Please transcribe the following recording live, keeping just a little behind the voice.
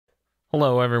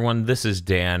Hello, everyone. This is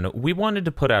Dan. We wanted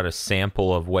to put out a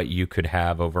sample of what you could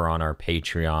have over on our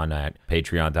Patreon at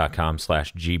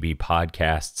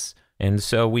patreon.com/gbpodcasts. And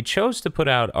so we chose to put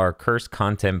out our Cursed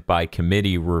Content by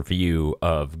Committee review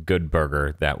of Good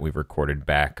Burger that we recorded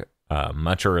back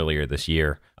much earlier this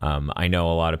year. I know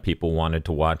a lot of people wanted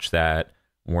to watch that,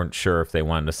 weren't sure if they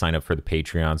wanted to sign up for the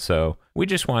Patreon, so we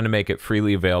just wanted to make it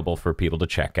freely available for people to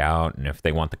check out. And if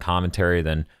they want the commentary,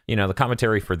 then, you know, the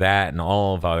commentary for that and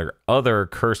all of our other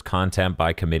Cursed Content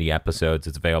by Committee episodes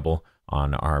is available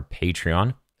on our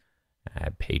Patreon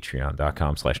at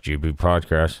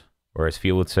patreon.com/gbpodcast. Or as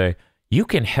Phil would say, you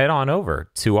can head on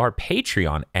over to our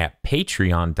Patreon at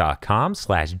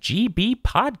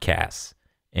patreon.com/gbpodcasts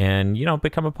and, you know,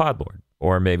 become a podlord.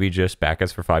 Or maybe just back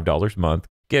us for $5 a month.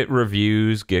 Get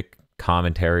reviews, get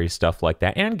commentary, stuff like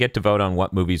that, and get to vote on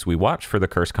what movies we watch for the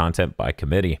Cursed Content by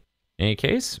Committee. In any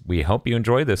case, we hope you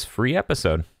enjoy this free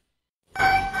episode.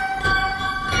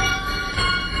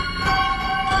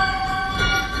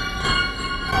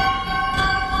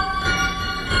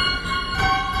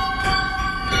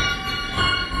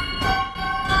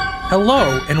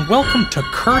 Hello, and welcome to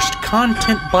Cursed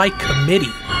Content by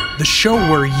Committee, the show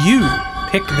where you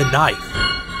pick the knife.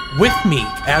 With me,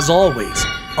 as always,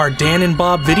 are Dan and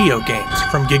Bob Video Games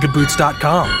from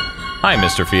GigaBoots.com. Hi,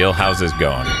 Mr. Phil. How's this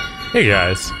going? Hey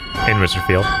guys, and Mr.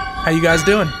 Field. How you guys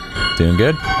doing? Doing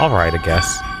good? All right, I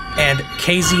guess. And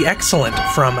KZ Excellent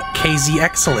from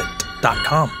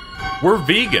KZExcellent.com. We're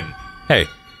vegan. Hey,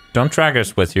 don't drag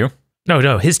us with you.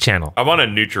 No, his channel. I'm on a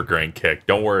Nutri-Grain kick.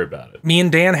 Don't worry about it. Me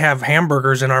and Dan have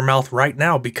hamburgers in our mouth right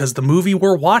now because the movie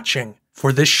we're watching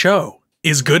for this show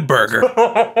is Good Burger.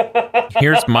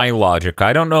 Here's my logic.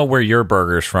 I don't know where your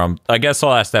burger's from. I guess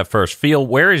I'll ask that first. Phil,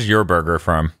 where is your burger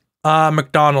from?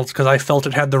 McDonald's, because I felt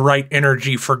it had the right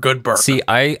energy for Good Burger. See,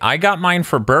 I got mine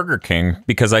for Burger King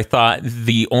because I thought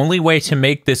the only way to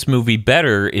make this movie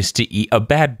better is to eat a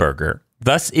bad burger.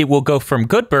 Thus, it will go from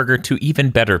Good Burger to even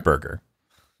better burger.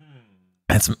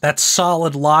 That's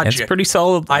solid logic. It's pretty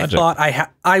solid logic. I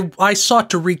thought I sought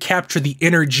to recapture the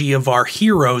energy of our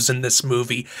heroes in this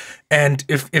movie, and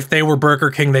if they were Burger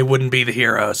King, they wouldn't be the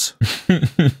heroes.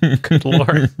 Good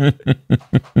lord.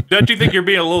 Don't you think you're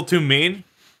being a little too mean?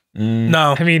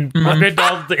 No. I mean,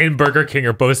 McDonald's and Burger King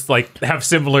are both, like, have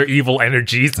similar evil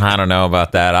energies. I don't know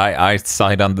about that. I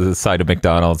side on the side of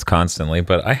McDonald's constantly,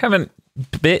 but I haven't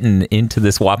bitten into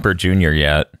this Whopper Jr.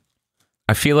 yet.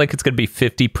 I feel like it's going to be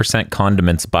 50%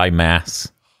 condiments by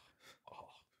mass.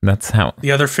 That's how...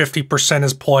 The other 50%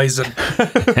 is poison.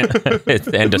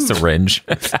 And a syringe.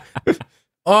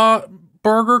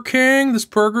 Burger King, this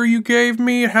burger you gave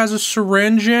me, it has a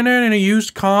syringe in it and a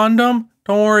used condom.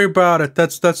 Don't worry about it.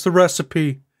 That's the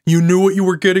recipe. You knew what you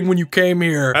were getting when you came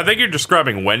here. I think you're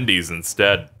describing Wendy's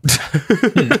instead.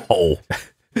 No.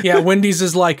 Yeah, Wendy's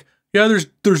is like, yeah,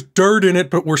 there's dirt in it,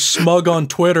 but we're smug on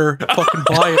Twitter. Fucking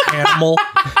buy it, animal.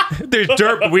 There's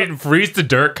dirt, but we didn't freeze the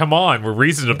dirt. Come on, we're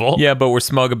reasonable. Yeah, but we're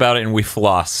smug about it and we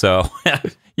floss, so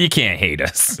you can't hate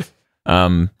us.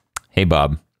 Hey,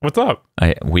 Bob. What's up?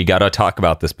 We got to talk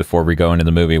about this before we go into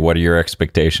the movie. What are your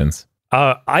expectations?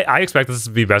 I expect this to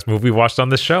be the best movie we watched on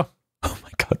this show. Oh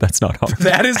my God, that's not hard.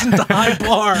 That isn't the high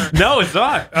bar. No, it's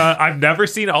not. I've never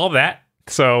seen all that,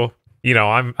 so, you know,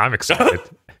 I'm excited.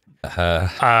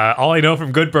 All I know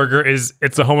from Good Burger is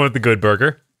it's the home of the Good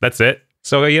Burger. That's it.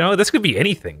 So, you know, this could be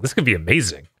anything. This could be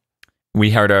amazing.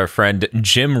 We heard our friend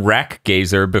Jim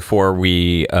Rackgazer before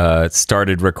we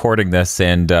started recording this,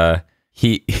 and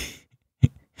he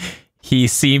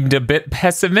seemed a bit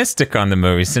pessimistic on the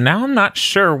movie. So now I'm not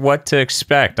sure what to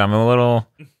expect. I'm a little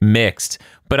mixed,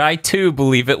 but I too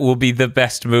believe it will be the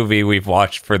best movie we've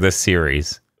watched for this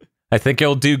series. I think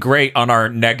it'll do great on our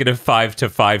 -5 to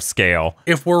 5 scale.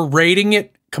 If we're rating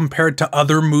it compared to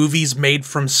other movies made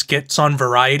from skits on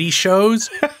variety shows,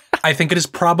 I think it is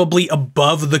probably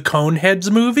above the Coneheads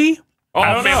movie.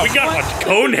 Oh, man, we got to watch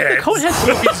Coneheads. Coneheads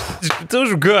movies, those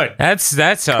are good. That's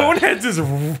Coneheads is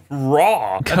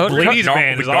raw. Ladies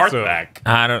Man is also back.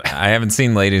 I haven't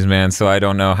seen Ladies Man, so I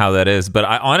don't know how that is. But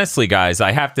I honestly, guys,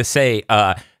 I have to say,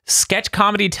 sketch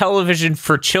comedy television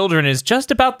for children is just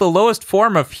about the lowest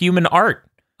form of human art.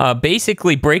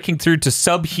 Basically breaking through to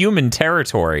subhuman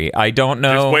territory. I don't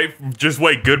know. Just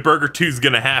wait. Good Burger 2 is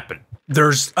going to happen.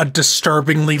 There's a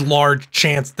disturbingly large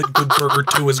chance that Good Burger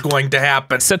 2 is going to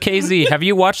happen. So, KZ, have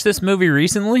you watched this movie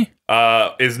recently?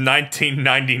 Is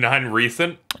 1999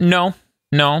 recent? No.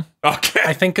 Okay.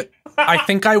 I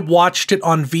think I watched it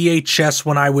on VHS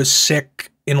when I was sick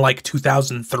in like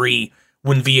 2003.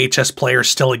 When VHS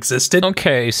players still existed.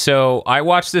 Okay, so I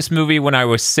watched this movie when I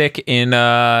was sick in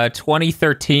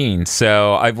 2013,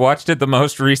 so I've watched it the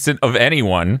most recent of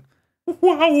anyone.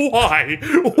 Why?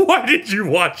 Why did you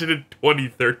watch it in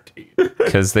 2013?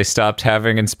 Because they stopped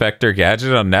having Inspector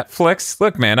Gadget on Netflix.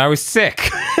 Look, man, I was sick.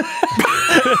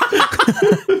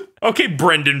 Okay,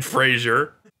 Brendan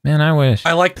Fraser. Man, I wish.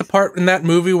 I like the part in that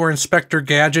movie where Inspector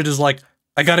Gadget is like,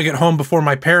 I gotta get home before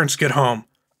my parents get home.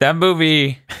 That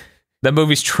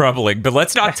movie's troubling, but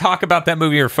let's not talk about that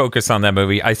movie or focus on that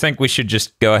movie. I think we should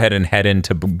just go ahead and head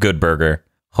into Good Burger,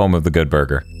 home of the Good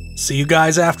Burger. See you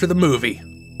guys after the movie.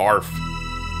 Arf.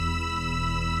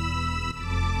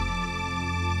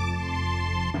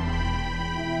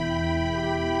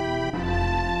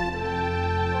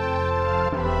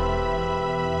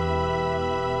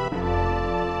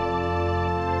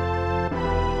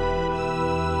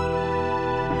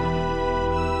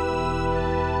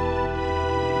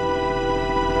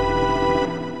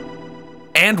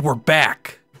 And we're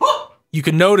back. You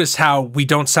can notice how we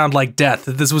don't sound like death.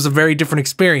 This was a very different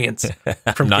experience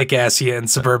from Kick-Assia and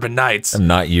Suburban Nights. I'm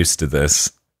not used to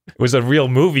this. It was a real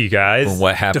movie, guys.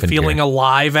 What happened To feeling here?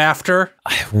 alive after.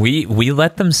 We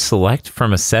let them select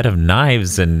from a set of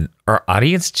knives and our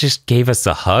audience just gave us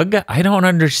a hug? I don't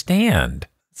understand.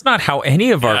 It's not how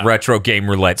any of our retro game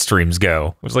roulette streams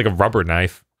go. It was like a rubber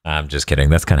knife. I'm just kidding.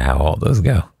 That's kind of how all those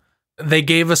go. They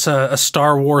gave us a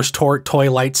Star Wars toy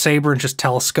lightsaber and just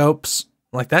telescopes.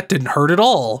 Like, that didn't hurt at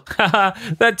all.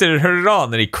 That didn't hurt at all.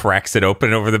 And then he cracks it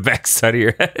open over the backside of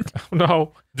your head. Oh,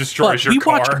 no. Destroys But your we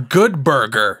car. watched Good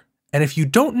Burger. And if you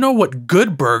don't know what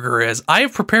Good Burger is, I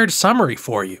have prepared a summary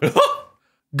for you.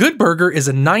 Good Burger is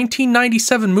a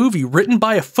 1997 movie written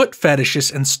by a foot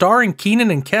fetishist and starring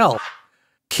Keenan and Kel.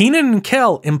 Keenan and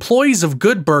Kel, employees of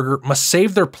Good Burger, must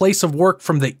save their place of work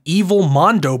from the evil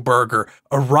Mondo Burger,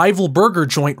 a rival burger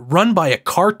joint run by a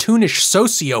cartoonish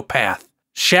sociopath.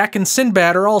 Shaq and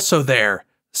Sinbad are also there.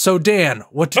 So Dan,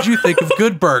 what did you think of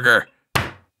Good Burger?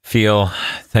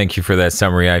 Thank you for that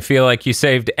summary. I feel like you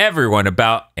saved everyone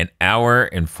about an hour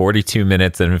and 42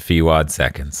 minutes and a few odd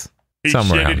seconds. He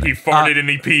Somewhere around shitted, he there. farted, and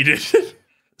he peed it.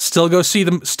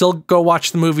 Still go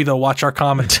watch the movie though, watch our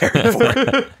commentary for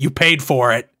it. You paid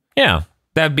for it. Yeah,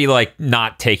 that'd be like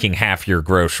not taking half your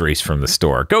groceries from the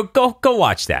store. Go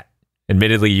watch that.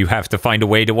 Admittedly, you have to find a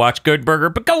way to watch Good Burger,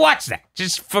 but go watch that.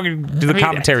 Just fucking do the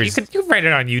commentaries. You can find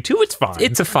it on YouTube. It's fine.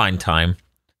 It's a fine time.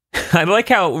 I like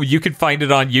how you can find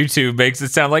it on YouTube makes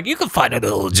it sound like you can find it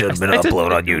a legitimate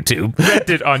upload on YouTube. Rent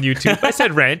it on YouTube. I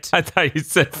said rent. I thought you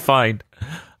said find.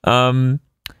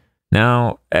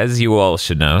 Now, as you all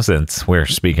should know, since we're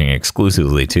speaking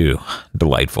exclusively to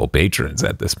delightful patrons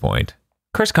at this point,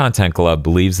 Curse Content Club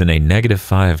believes in a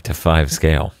 -5 to 5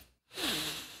 scale.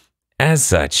 As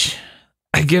such,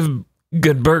 I give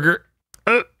Good Burger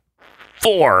a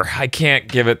 4. I can't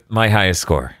give it my highest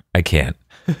score. I can't.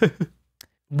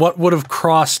 What would have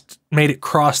made it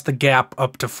cross the gap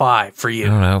up to 5 for I you?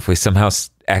 don't know. If we somehow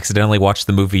accidentally watched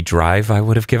the movie Drive, I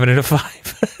would have given it a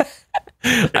 5.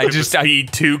 I just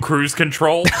Speed 2 cruise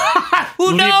control.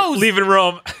 who knows? Leaving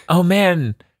Rome. Oh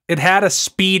man, It had a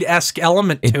speed-esque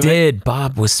element to it. it did.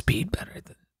 Bob was speed better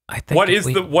than I think. What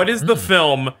is the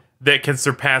film that can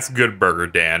surpass Good Burger,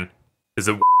 Dan? Is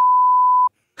it?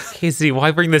 Casey,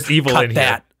 why bring this evil in Cut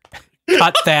that.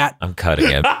 Cut that. I'm cutting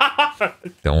it.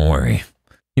 Don't worry.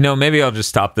 You know, maybe I'll just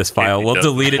stop this file. We'll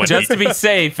delete it just to be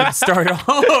safe and start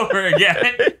all over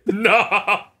again.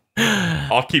 No.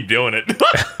 I'll keep doing it.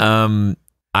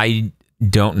 I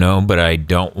don't know, but I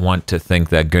don't want to think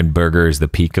that Good Burger is the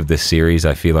peak of this series.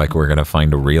 I feel like we're going to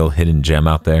find a real hidden gem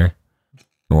out there.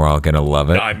 We're all going to love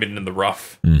it. Diamond in the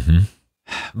rough.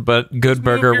 But Good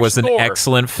Burger was an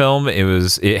excellent film.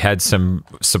 It had some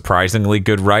surprisingly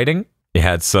good writing. It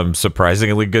had some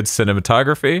surprisingly good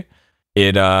cinematography.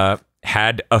 It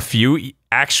had a few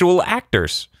actual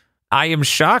actors. I am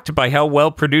shocked by how well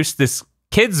produced this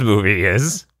kids movie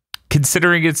is,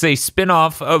 considering it's a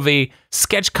spin-off of a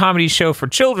sketch comedy show for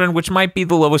children, which might be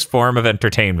the lowest form of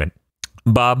entertainment.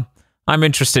 Bob, I'm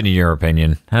interested in your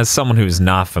opinion. As someone who's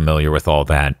not familiar with all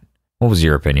that, what was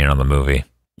your opinion on the movie?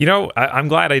 You know, I'm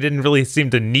glad I didn't really seem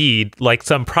to need like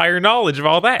some prior knowledge of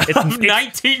all that. It's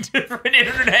 19 different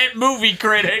internet movie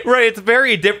critics. right. It's a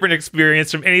very different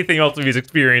experience from anything else we've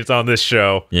experienced on this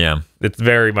show. Yeah. It's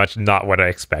very much not what I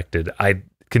expected. I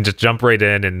can just jump right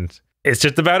in, and it's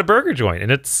just about a burger joint,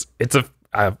 and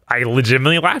I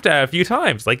legitimately laughed at it a few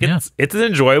times. Like it's an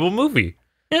enjoyable movie.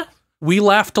 Yeah. We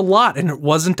laughed a lot, and it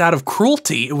wasn't out of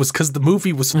cruelty. It was because the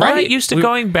movie was funny. Right, used to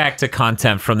going back to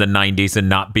content from the 90s and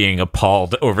not being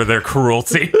appalled over their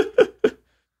cruelty.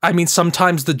 I mean,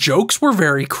 sometimes the jokes were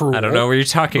very cruel. I don't know what you're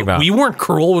talking about. We weren't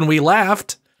cruel when we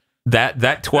laughed. That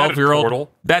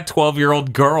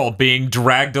 12-year-old girl being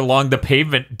dragged along the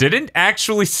pavement didn't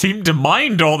actually seem to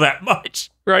mind all that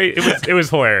much. Right? It was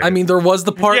hilarious. I mean, there was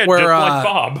the part Yeah, where just like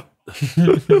Bob.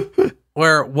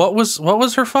 where what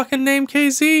was her fucking name?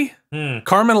 KZ.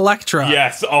 Carmen Electra.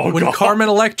 Yes. Oh, When God. Carmen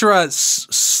Electra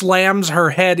slams her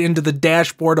head into the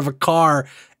dashboard of a car,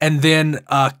 and then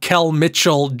Kel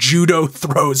Mitchell judo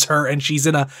throws her, and she's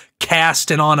in a cast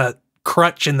and on a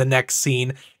crutch in the next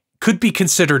scene, could be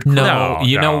considered cruel. No,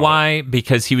 you know no. why?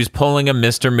 Because he was pulling a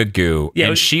Mr. Magoo, Yeah,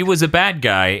 and she was a bad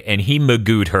guy, and he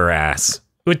Magooed her ass.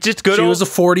 But just good She old, was a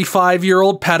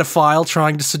 45-year-old pedophile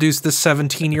trying to seduce this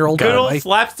 17-year-old good boy. old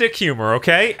slapstick humor,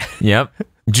 okay? Yep.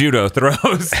 Judo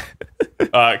throws.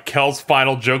 Kel's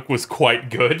final joke was quite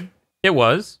good. It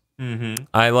was.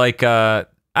 I like, I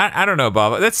don't know,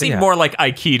 Bob. That seemed Yeah. more like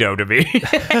Aikido to me.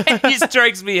 He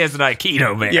strikes me as an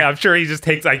Aikido man. Yeah, I'm sure he just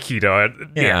takes Aikido.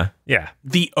 Yeah.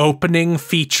 The opening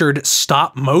featured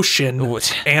stop motion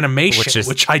animation,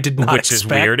 which I did not Which is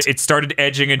expect. weird. It started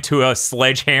edging into a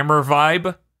sledgehammer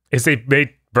vibe. Is they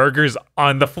made burgers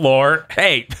on the floor.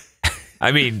 Hey,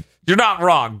 I mean, you're not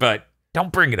wrong, but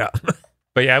don't bring it up.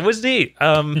 But yeah, it was neat.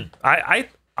 I'm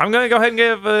gonna go ahead and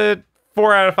give a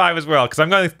 4 out of 5 as well, because I'm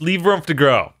gonna leave room to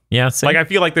grow. Yeah, same. Like, I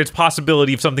feel like there's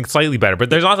possibility of something slightly better, but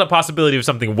there's also a possibility of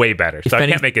something way better. So I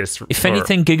any- can't make it. If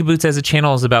anything, GigaBoots as a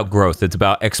channel is about growth. It's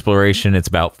about exploration. It's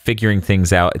about figuring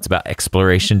things out. It's about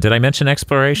exploration. Did I mention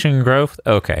exploration and growth?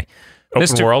 Okay.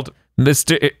 open world.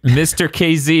 Mr.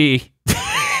 KZ,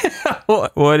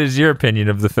 what is your opinion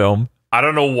of the film? I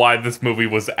don't know why this movie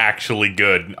was actually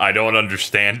good. I don't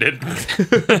understand it.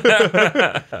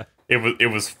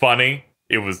 It was funny.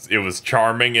 It was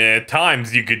charming, and at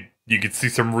times you could see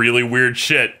some really weird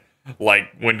shit, like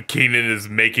when Keenan is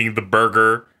making the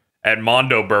burger at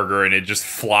Mondo Burger and it just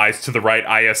flies to the right.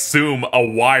 I assume a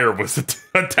wire was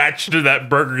attached to that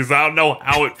burger because I don't know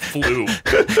how it flew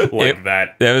like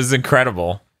that. That was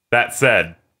incredible. That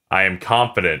said, I am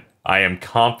confident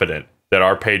that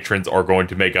our patrons are going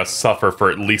to make us suffer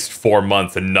for at least 4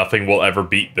 months and nothing will ever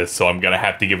beat this, so I'm going to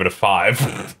have to give it a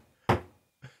 5.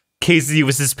 KZ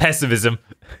was his pessimism.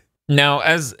 Now,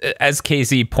 as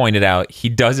KZ pointed out, he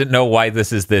doesn't know why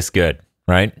this is this good,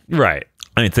 right? Right.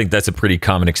 I think that's a pretty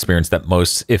common experience that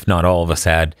most, if not all of us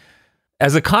had.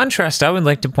 As a contrast, I would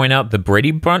like to point out the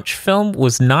Brady Bunch film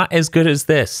was not as good as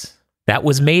this. That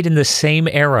was made in the same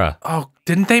era. Oh,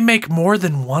 didn't they make more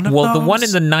than one of those? Well, the one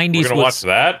in the 90s We're going to watch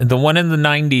that? The one in the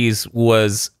 90s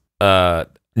was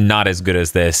not as good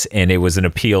as this, and it was an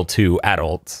appeal to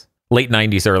adults. Late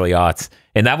 90s, early aughts.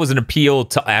 And that was an appeal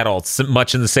to adults,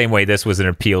 much in the same way this was an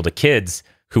appeal to kids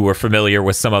who were familiar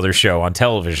with some other show on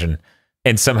television.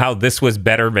 And somehow this was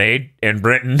better made in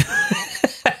Britain.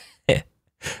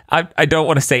 I don't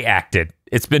want to say acted.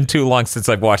 It's been too long since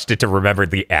I've watched it to remember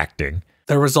the acting.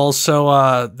 There was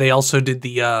also they also did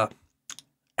the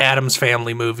Addams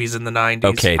Family movies in the 90s.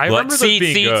 Okay, I remember them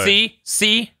being good.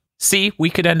 see, we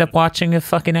could end up watching a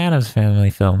fucking Addams Family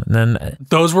film. And then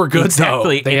Those were good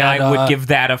exactly, though. They and had, I would give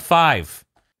that a 5.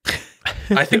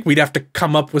 I think we'd have to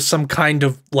come up with some kind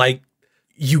of like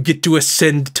you get to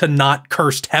ascend to not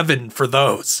cursed heaven for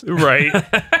those. Right.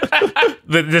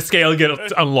 the scale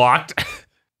gets unlocked.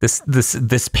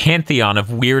 This pantheon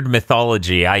of weird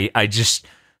mythology. I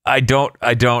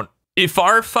don't. If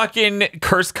our fucking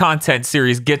cursed content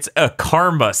series gets a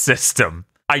karma system,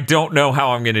 I don't know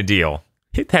how I'm gonna deal.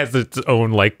 It has its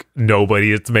own, like,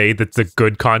 nobody it's made that's a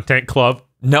good content club.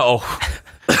 No.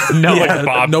 No, Yeah,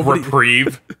 Bob's nobody-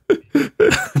 Reprieve.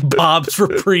 Bob's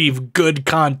Reprieve Good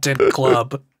Content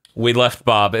Club. we left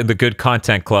Bob in the good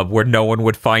content club where no one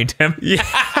would find him. Yeah.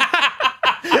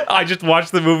 I just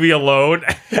watched the movie alone.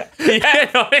 Yeah,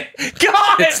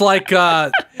 God, It's like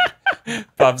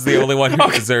Bob's the only one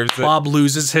who deserves it. Bob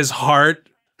loses his heart.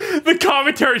 The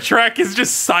commentary track is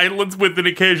just silence with an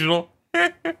occasional.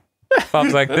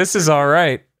 Bob's like, this is all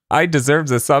right. I deserve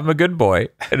this. I'm a good boy,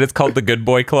 and it's called the Good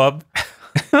Boy Club.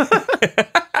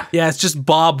 Yeah, it's just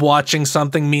Bob watching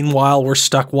something. Meanwhile, we're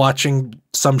stuck watching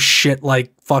some shit like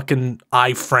fucking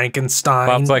I, Frankenstein.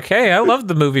 Bob's like, hey, I love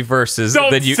the movie Versus.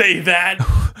 Don't Then you, say that.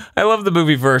 I love the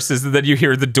movie Versus, and then you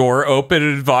hear the door open,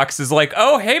 and Vox is like,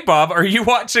 oh, hey, Bob, are you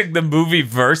watching the movie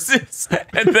Versus?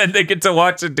 And then they get to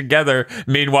watch it together.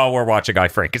 Meanwhile, we're watching I,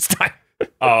 Frankenstein.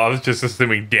 Oh, I was just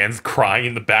assuming Dan's crying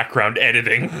in the background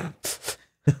editing.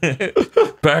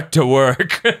 Back to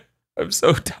work. I'm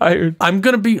so tired. I'm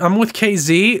with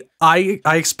KZ. I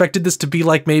expected this to be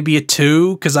like maybe a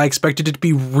 2 because I expected it to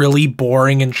be really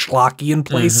boring and schlocky in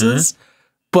places.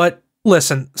 But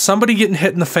listen, somebody getting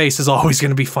hit in the face is always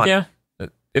going to be funny. Yeah.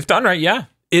 If done right, yeah.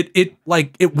 It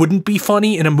wouldn't be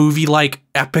funny in a movie like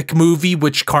Epic Movie,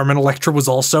 which Carmen Electra was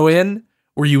also in,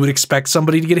 where you would expect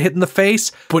somebody to get hit in the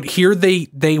face, but here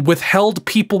they withheld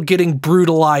people getting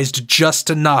brutalized just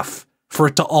enough for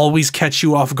it to always catch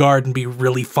you off guard and be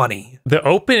really funny. The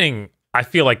opening, I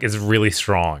feel like, is really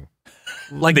strong.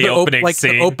 Like the opening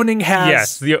scene. The opening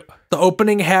has the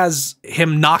opening has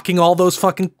him knocking all those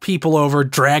fucking people over,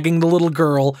 dragging the little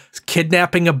girl,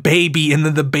 kidnapping a baby, and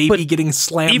then the baby getting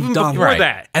slammed even dunk. before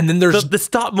that, and then there's the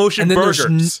stop motion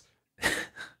burgers.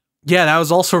 Yeah, that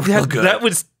was also real good.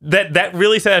 That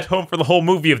really set a tone for the whole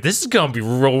movie of this is gonna be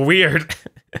real weird.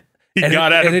 He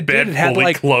got out of bed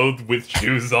fully clothed with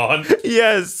shoes on.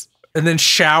 Yes. And then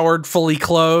showered fully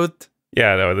clothed.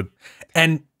 Yeah, no,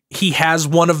 and he has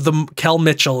one of the Kel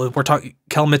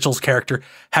Mitchell's character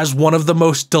has one of the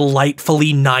most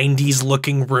delightfully 90s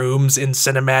looking rooms in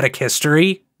cinematic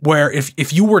history, where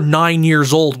if you were 9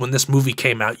 years old when this movie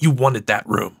came out, you wanted that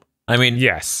room. I mean,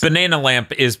 yes. Banana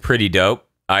Lamp is pretty dope.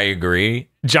 I agree.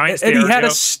 Giant stereo.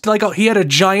 And he had a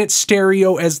giant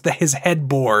stereo as his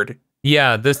headboard.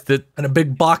 Yeah, and a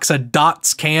big box of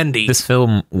Dots candy. This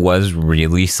film was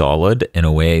really solid in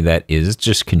a way that is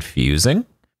just confusing.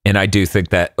 And I do think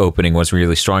that opening was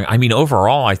really strong. I mean,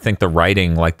 overall, I think the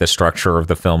writing, like the structure of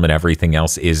the film and everything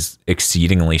else is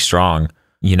exceedingly strong.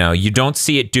 You know, you don't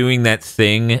see it doing that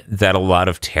thing that a lot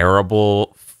of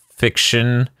terrible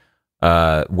fiction,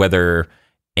 whether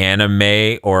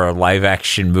anime or a live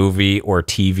action movie or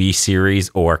TV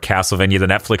series or Castlevania, the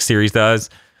Netflix series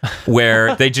does,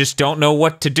 where they just don't know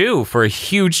what to do for a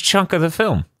huge chunk of the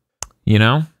film, you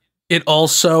know? It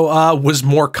also was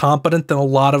more competent than a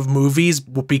lot of movies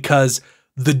because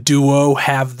the duo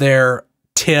have their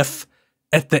tiff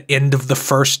at the end of the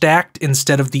first act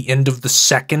instead of the end of the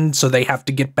second, so they have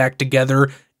to get back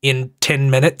together in 10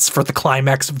 minutes for the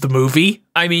climax of the movie.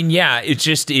 I mean, yeah,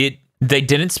 they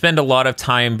didn't spend a lot of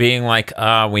time being like,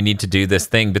 we need to do this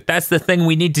thing, but that's the thing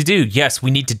we need to do. Yes,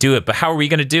 we need to do it, but how are we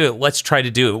going to do it? Let's try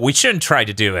to do it. We shouldn't try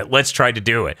to do it. Let's try to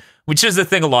do it, which is the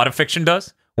thing a lot of fiction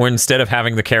does, where instead of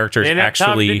having the characters they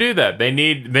actually have time to do that, they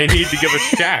need to give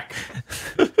us Jack.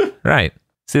 Right.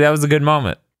 See, that was a good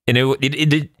moment, and it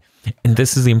did. And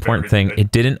this is the important thing: it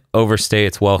didn't overstay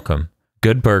its welcome.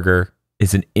 Good Burger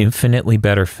is an infinitely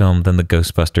better film than the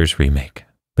Ghostbusters remake.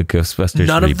 The Ghostbusters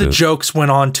None reboot. of the jokes went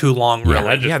on too long,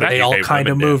 really. They all kind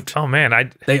of moved. Oh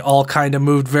man, they all kind of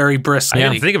moved very briskly. I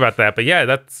didn't think about that, but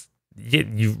yeah,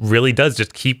 you really does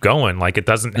just keep going. Like it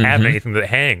doesn't have anything that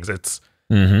hangs. It's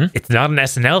not an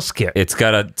SNL skit. It's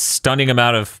got a stunning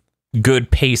amount of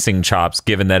good pacing chops,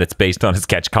 given that it's based on a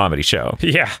sketch comedy show.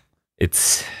 Yeah,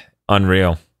 it's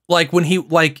unreal. Like when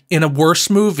in a worse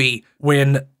movie,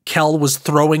 when Kel was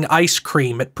throwing ice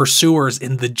cream at pursuers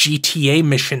in the GTA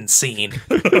mission scene.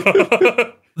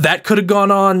 That could have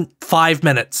gone on 5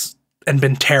 minutes and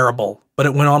been terrible, but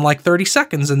it went on like 30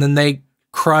 seconds, and then they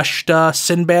crushed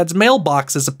Sinbad's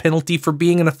mailbox as a penalty for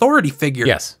being an authority figure.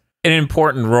 Yes. An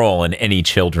important role in any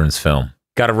children's film.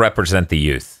 Got to represent the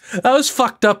youth. That was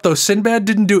fucked up, though. Sinbad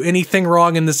didn't do anything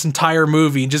wrong in this entire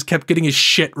movie and just kept getting his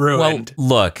shit ruined. Well,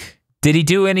 look... Did he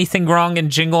do anything wrong in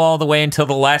Jingle All the Way until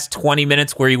the last 20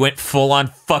 minutes where he went full on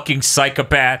fucking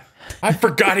psychopath? I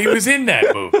forgot he was in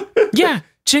that movie. Yeah,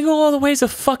 Jingle All the Way is a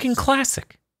fucking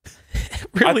classic. It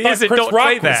really isn't. Don't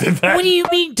say that. What do you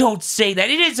mean don't say that?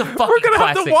 It is a fucking classic. We're going to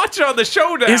have to watch it on the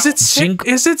show now. Is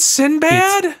it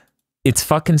Sinbad? It's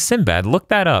fucking Sinbad. Look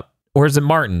that up. Or is it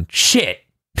Martin? Shit.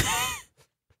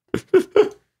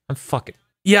 I'm fucking...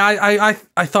 Yeah,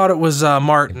 I thought it was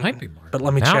Martin. It might be Martin. But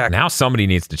let me check. Now somebody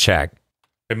needs to check.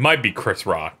 It might be Chris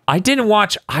Rock. I didn't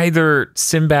watch either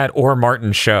Sinbad or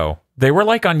Martin's show. They were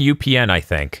like on UPN, I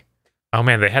think. Oh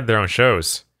man, they had their own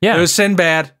shows. Yeah. It was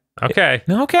Sinbad. Okay.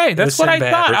 Okay, that's what Sinbad.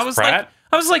 I thought. Chris Pratt?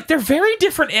 I was like, they're very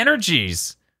different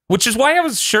energies. Which is why I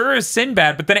was sure it was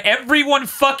Sinbad, but then everyone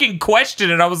fucking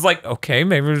questioned it. I was like, okay,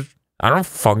 maybe it was, I don't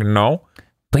fucking know.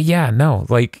 But yeah, no,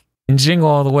 like in Jingle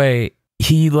All the Way,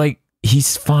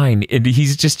 he's fine, and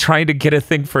he's just trying to get a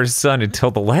thing for his son until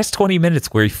the last 20 minutes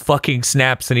where he fucking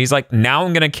snaps, and he's like, now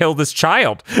I'm gonna kill this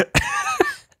child.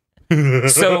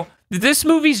 So this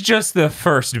movie's just the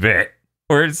first bit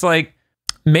where it's like,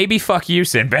 maybe fuck you,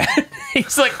 Sinbad.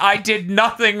 He's like, I did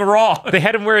nothing wrong. They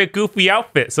had him wear a goofy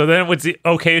outfit, so then it was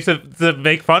okay to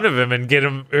make fun of him and get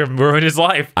him ruin his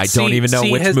life. I don't even know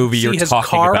which movie you're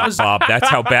talking about, Bob. That's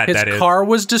how bad that is. His car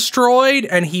was destroyed,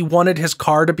 and he wanted his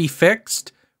car to be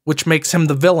fixed, which makes him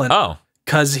the villain. Oh,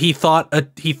 because he thought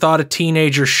a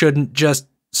teenager shouldn't just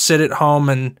sit at home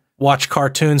and watch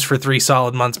cartoons for 3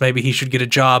 solid months. Maybe he should get a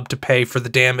job to pay for the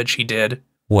damage he did.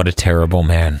 what a terrible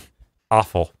man.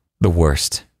 Awful. The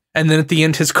worst. And then at the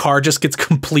end, his car just gets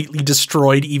completely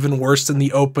destroyed, even worse than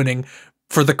the opening,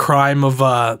 for the crime of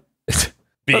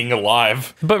being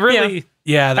alive. But really,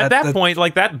 Yeah, At that point,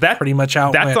 like that pretty much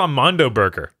out. that's on Mondo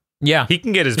Burger. Yeah. He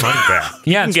can get his money back.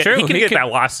 Yeah, it's true. He can get that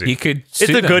lawsuit. He could It's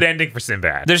sue a them. good ending for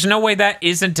Sinbad. There's no way that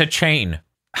isn't a chain.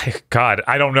 God,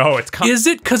 I don't know. It's Is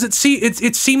it? Because it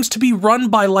seems to be run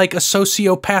by like a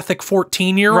sociopathic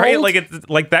 14-year-old. right. Like it's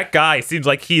like that guy seems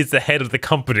like he is the head of the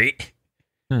company.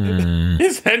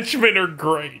 His henchmen are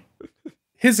great.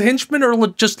 His henchmen are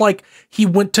just like, he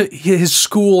went to his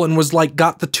school and was like,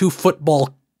 got the 2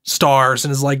 football stars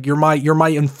and is like, you're my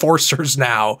enforcers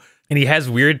now. And he has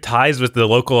weird ties with the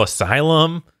local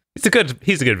asylum. He's a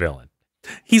good villain.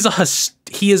 He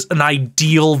is an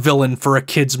ideal villain for a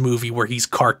kids movie where he's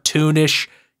cartoonish,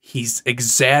 he's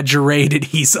exaggerated,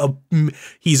 he's a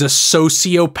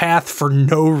sociopath for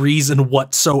no reason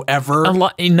whatsoever.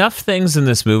 Enough things in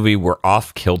this movie were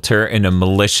off kilter in a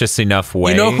malicious enough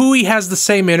way. You know who he has the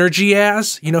same energy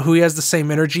as?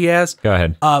 Go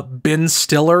ahead. Ben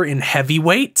Stiller in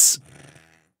Heavyweights.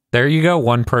 There you go.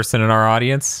 One person in our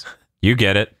audience. You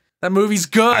get it. That movie's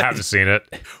good. I haven't seen it.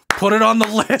 Put it on the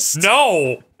list.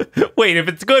 No, Wait, if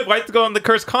it's good, why'd it go on the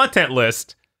cursed content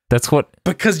list? That's what.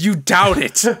 Because you doubt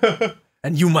it.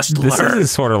 And you must This is learn. the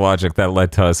sort of logic that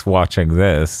led to us watching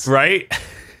this. Right?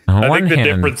 On I one think the hand,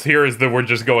 difference here is that we're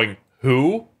just going,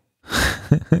 who?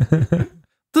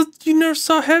 You never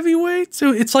saw Heavyweights?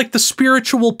 It's like the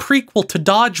spiritual prequel to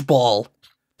Dodgeball.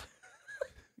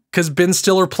 Because Ben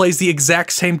Stiller plays the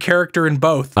exact same character in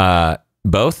both.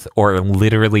 both or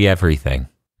literally everything.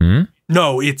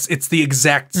 No, it's the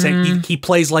exact same. He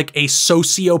plays like a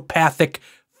sociopathic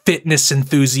fitness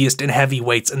enthusiast in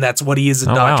Heavyweights, and that's what he is in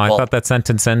Oh Dodgeball. wow! I thought that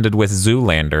sentence ended with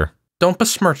Zoolander. Don't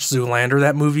besmirch Zoolander.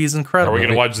 That movie is Are incredible. we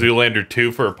going to watch Zoolander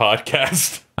 2 for a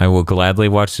podcast? I will gladly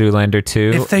watch Zoolander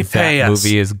 2. If they pay that us.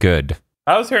 movie is good.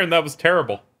 I was hearing that was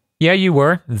terrible. Yeah, you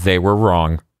were. They were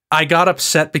wrong. I got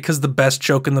upset because the best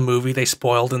joke in the movie they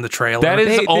spoiled in the trailer. That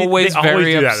is always very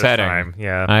do that this upsetting. time.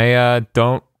 Yeah. I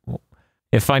don't.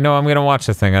 If I know I'm going to watch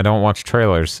a thing, I don't watch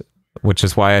trailers, which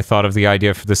is why I thought of the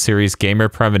idea for the series Gamer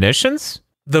Premonitions.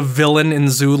 The villain in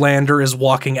Zoolander is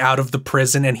walking out of the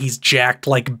prison and he's jacked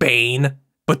like Bane,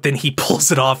 but then he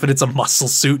pulls it off and it's a muscle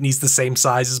suit and he's the same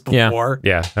size as Yeah. before.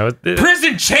 Yeah.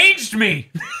 Prison changed me.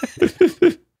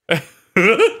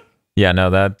 Yeah, no,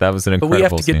 that was an But incredible we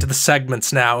have to scene. get to the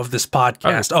segments now of this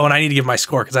podcast. Oh, and I need to give my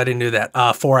score because I didn't do that.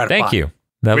 4 out of 5. Thank you.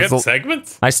 That We was have the-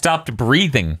 segments? I stopped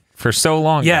breathing for so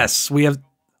long. Yes, we have.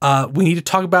 We need to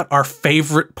talk about our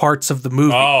favorite parts of the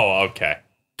movie. Oh, okay.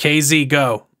 KZ,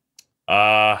 go.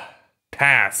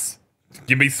 Pass.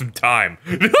 Give me some time.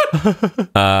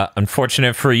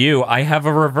 Unfortunate for you, I have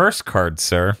a reverse card,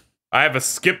 sir. I have a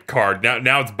skip card.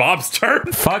 Now it's Bob's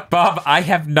turn. Fuck, Bob. I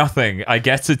have nothing. I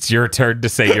guess it's your turn to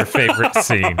say your favorite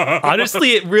scene.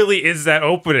 Honestly, it really is that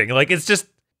opening. Like, it's just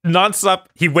nonstop.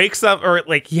 He wakes up, or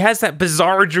like, he has that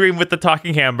bizarre dream with the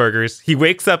talking hamburgers. He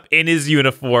wakes up in his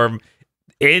uniform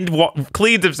and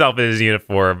cleans himself in his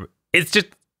uniform. It's just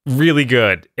really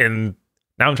good. And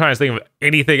now I'm trying to think of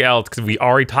anything else because we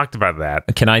already talked about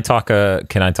that. Can I talk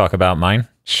about mine?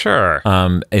 Sure.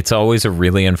 It's always a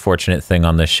really unfortunate thing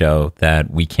on this show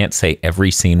that we can't say every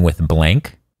scene with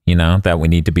blank, you know, that we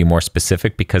need to be more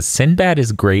specific because Sinbad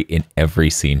is great in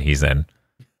every scene he's in.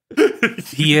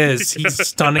 He is. He's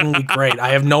stunningly great. I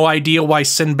have no idea why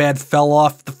Sinbad fell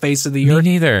off the face of the Me earth.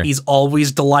 neither. He's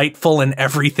always delightful in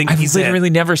everything I've he's literally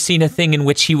in. never seen a thing in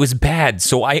which he was bad,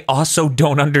 so I also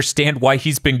don't understand why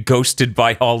he's been ghosted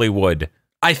by Hollywood.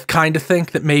 I kind of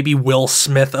think that maybe Will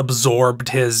Smith absorbed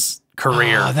his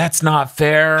career. Oh, that's not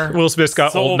fair. Will Smith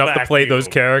got Soul old enough to back play you. those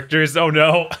characters. Oh,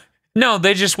 no. No,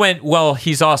 they just went, well,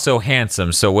 he's also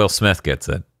handsome, so Will Smith gets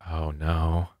it. Oh,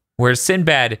 no. Whereas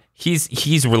Sinbad, he's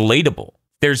relatable.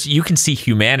 You can see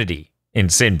humanity in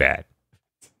Sinbad.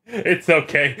 It's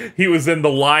okay. He was in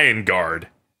The Lion Guard.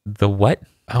 The what?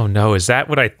 Oh, no. Is that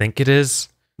what I think it is?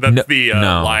 That's No- the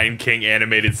no. Lion King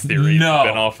animated series No.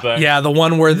 spinoff thing. Yeah, the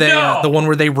one where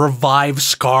they revive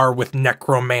Scar with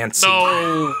necromancy.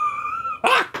 No.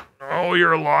 Oh,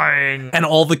 you're lying. And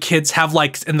all the kids have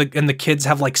like the kids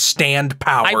have like stand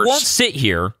powers. I won't sit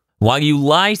here while you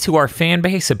lie to our fan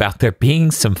base about there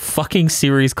being some fucking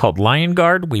series called Lion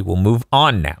Guard. We will move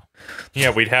on now. Yeah,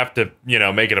 we'd have to,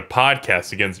 make it a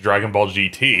podcast against Dragon Ball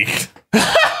GT.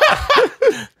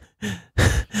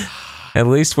 At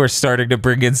least we're starting to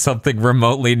bring in something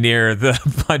remotely near the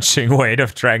punching weight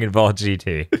of Dragon Ball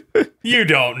GT. You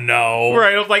don't know.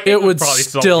 Right. I was like, It would probably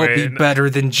still be win. better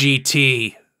than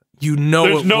GT. You know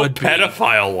There's it no would be.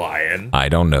 pedophile lion. I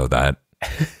don't know that.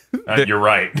 You're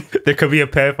right. There could be a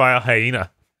pedophile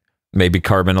hyena. Maybe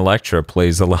Carbon Electra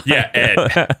plays a lot. Yeah,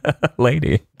 Ed.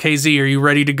 Lady. KZ, are you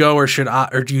ready to go, or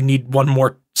do you need one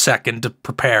more second to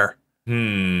prepare?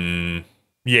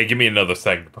 Yeah, give me another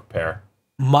second to prepare.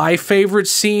 My favorite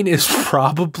scene is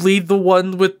probably the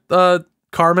one with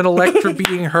Carmen Electra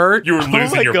being hurt. You were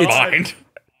losing your mind.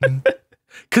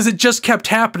 Because it just kept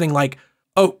happening, like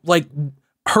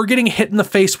her getting hit in the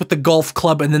face with the golf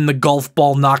club and then the golf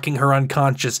ball knocking her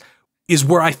unconscious is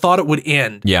where I thought it would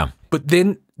end. Yeah. But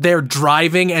then they're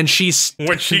driving and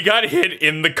when she got hit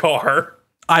in the car,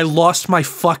 I lost my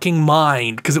fucking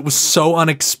mind because it was so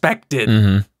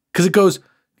unexpected. Because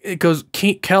it goes,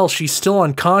 Kel, she's still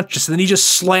unconscious. And then he just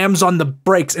slams on the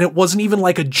brakes. And it wasn't even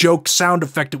like a joke sound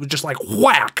effect. It was just like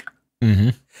whack.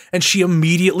 And she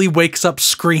immediately wakes up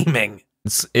screaming.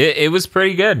 It was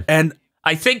pretty good. And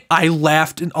I think I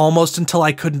laughed almost until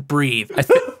I couldn't breathe.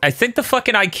 I think the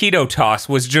fucking Aikido toss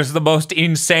was just the most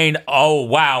insane. Oh,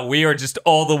 wow. We are just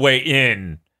all the way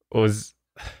in.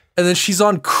 And then she's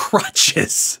on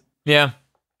crutches. Yeah.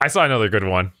 I saw another good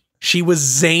one. She was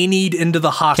zanied into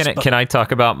the hospital. Can I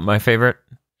talk about my favorite?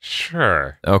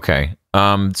 Sure. Okay.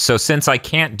 So since I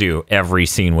can't do every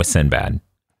scene with Sinbad,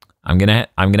 I'm gonna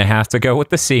have to go with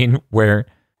the scene where,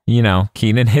 you know,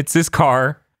 Keenan hits his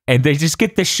car and they just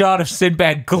get the shot of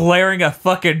Sinbad glaring a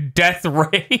fucking death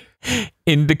ray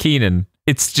into Keenan.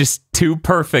 It's just too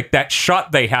perfect. That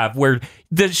shot they have where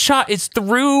the shot is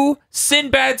through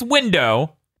Sinbad's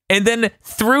window and then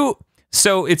through,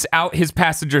 so it's out his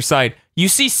passenger side. You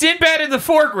see Sinbad in the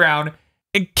foreground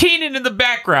and Keenan in the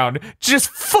background just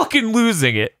fucking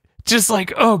losing it. Just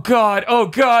like, oh God.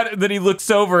 And then he looks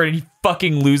over and he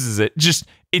fucking loses it. Just,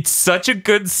 it's such a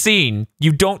good scene.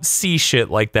 You don't see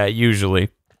shit like that usually.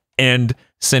 And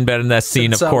Sinbad in that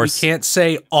scene, Since, of course. We can't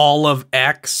say all of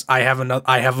X. I have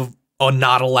a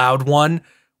not allowed one,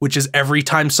 which is every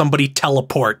time somebody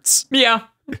teleports. Yeah,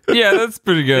 that's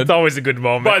pretty good. It's always a good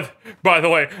moment. But by the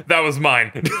way, that was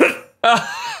mine.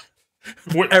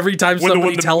 Every time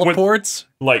somebody teleports,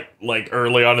 like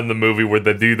early on in the movie where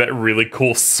they do that really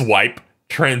cool swipe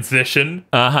transition,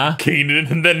 Keenan,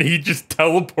 and then he just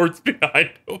teleports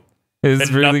behind him. It's and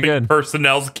really nothing good.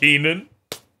 Personnel's Keenan.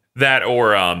 That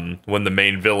or when the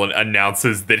main villain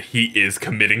announces that he is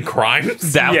committing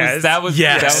crimes. That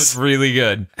was really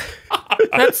good.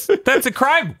 That's a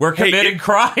crime. We're committing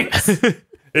crimes.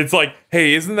 It's like,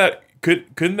 hey,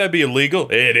 couldn't that be illegal?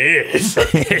 It is.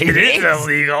 It is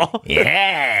illegal.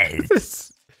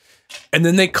 Yes. And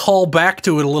then they call back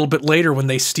to it a little bit later when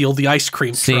they steal the ice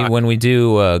cream truck. When we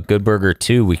do Good Burger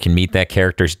 2, we can meet that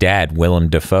character's dad, Willem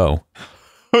Dafoe.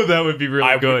 That would be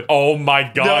really good. Oh my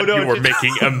God, you are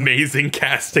making amazing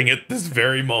casting at this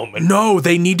very moment. No,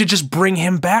 they need to just bring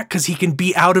him back because he can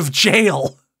be out of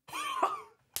jail.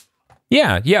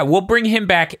 Yeah, we'll bring him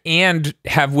back and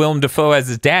have Willem Dafoe as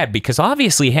his dad because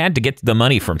obviously he had to get the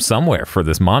money from somewhere for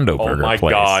this Mondo Burger place. Oh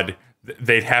my God,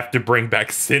 they'd have to bring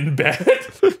back Sinbad.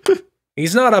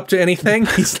 He's not up to anything.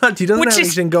 He doesn't have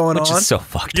anything going on. Which is so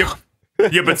fucked up.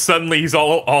 Yeah, but suddenly he's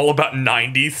all about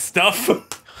 90s stuff.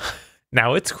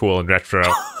 Now it's cool and retro.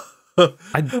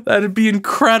 That'd be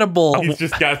incredible. He's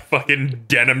just got fucking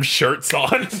denim shirts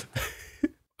on.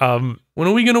 When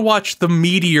are we gonna watch The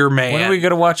Meteor Man? When are we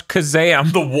gonna watch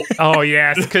Kazam? Oh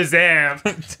yes, Kazam.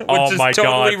 Oh my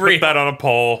God, put that on a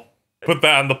poll. Put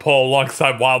that on the poll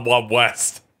alongside Wild Wild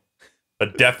West. A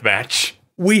death match.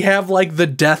 We have like the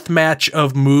death match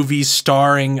of movies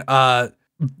starring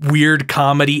weird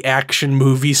comedy action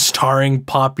movies starring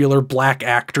popular black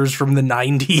actors from the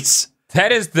 90s.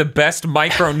 That is the best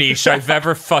micro niche I've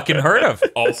ever fucking heard of.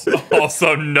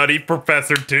 Also Nutty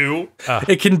Professor 2.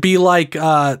 It can be like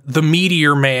The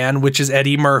Meteor Man, which is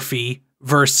Eddie Murphy,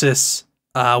 versus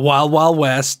Wild Wild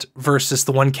West, versus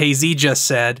the one KZ just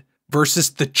said, versus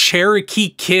the Cherokee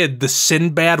Kid, the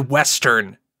Sinbad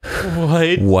Western.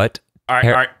 What? All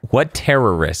right. What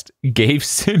terrorist gave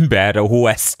Sinbad a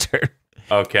Western?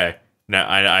 Okay. Now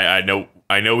I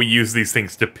know we use these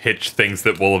things to pitch things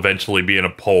that will eventually be in a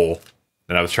poll.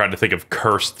 And I was trying to think of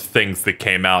cursed things that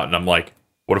came out, and I'm like,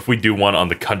 what if we do one on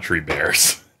the Country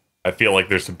Bears? I feel like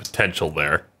there's some potential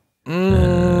there.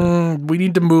 We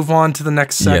need to move on to the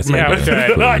next segment.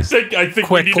 Yes, okay. I think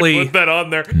Quickly. we need to put that on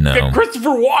there. No. Get Christopher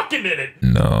Walken in it.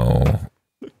 No.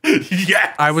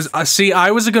 Yes. I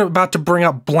was about to bring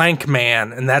up Blank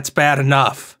Man, and that's bad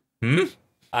enough.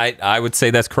 I would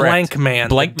say that's correct. Blank Man,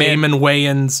 Damon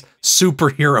Wayans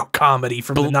superhero comedy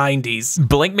from the 90s.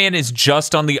 Blank Man is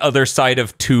just on the other side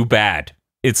of too bad.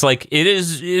 It's like,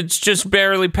 it's just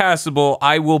barely passable.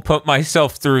 I will put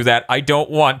myself through that. I don't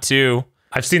want to.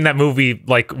 I've seen that movie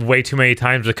like way too many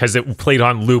times because it played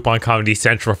on loop on Comedy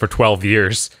Central for 12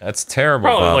 years. That's terrible.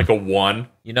 Probably Bob. like a 1.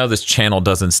 You know this channel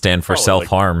doesn't stand for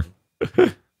self-harm.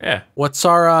 Yeah. What's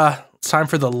our It's time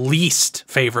for the least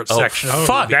favorite section.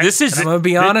 Fuck, this is I'm gonna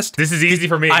be honest. This is easy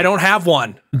for me. I don't have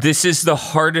one. this is the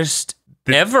hardest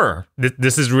ever.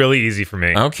 This is really easy for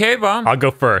me. Okay, Bob. I'll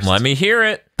go first. Let me hear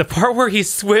it. The part where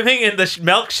he's swimming in the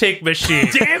milkshake machine.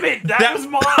 Damn it, that was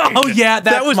mine. Oh yeah,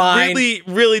 that's that was mine.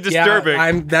 really disturbing.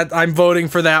 Yeah, I'm voting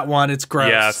for that one. It's gross.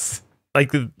 Yes.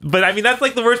 But I mean, that's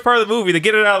like the worst part of the movie. To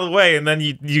get it out of the way, and then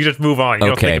you just move on. You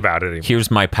don't think about it anymore.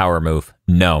 Here's my power move.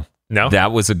 No.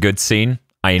 That was a good scene.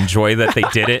 I enjoy that they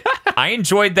did it. I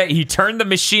enjoyed that he turned the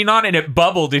machine on and it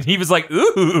bubbled, and he was like,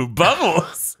 "Ooh,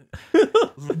 bubbles."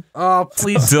 Oh,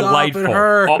 please Delightful. stop. It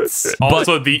hurts.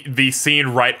 Also, the scene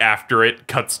right after it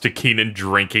cuts to Keenan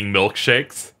drinking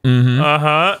milkshakes.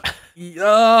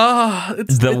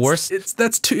 It's The worst-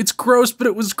 It's gross, but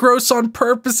it was gross on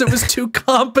purpose. It was too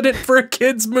competent for a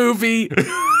kids movie.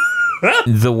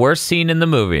 The worst scene in the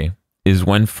movie is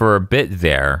when, for a bit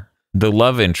there, the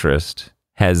love interest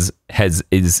is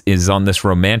on this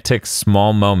romantic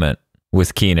small moment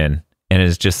with Keenan, and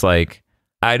is just like,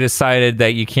 I decided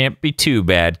that you can't be too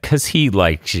bad because he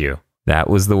likes you. That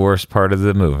was the worst part of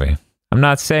the movie. I'm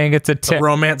not saying it's a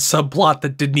romance subplot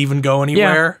that didn't even go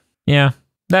anywhere. Yeah,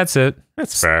 that's it.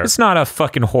 That's fair. It's not a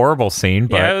fucking horrible scene,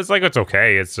 but Yeah, it's like it's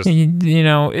okay. It's just you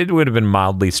know, it would have been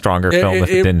mildly stronger film if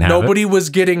it didn't have nobody was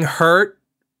getting hurt,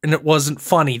 and it wasn't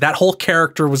funny. That whole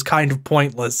character was kind of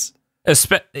pointless.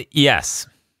 Yes.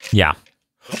 Yeah.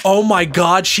 Oh my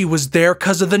god, she was there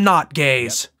because of the not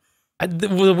gays.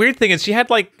 the weird thing is she had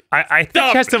like I think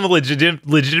she had some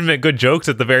legitimate good jokes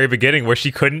at the very beginning where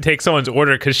she couldn't take someone's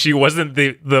order because she wasn't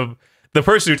the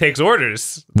person who takes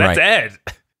orders. That's Right. Ed.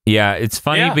 Yeah, it's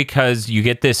funny because you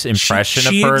get this impression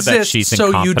of her that she's so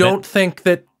incompetent. you don't think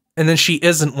that, and then she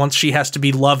isn't once she has to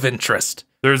be love interest.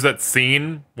 There's that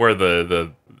scene where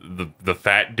the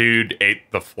fat dude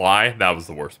ate the fly. That was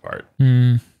the worst part.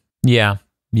 Yeah.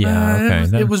 Yeah,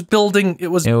 okay. It was building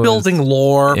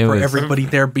lore for was- everybody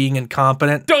there being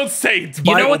incompetent. Don't say it's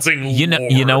You know what? building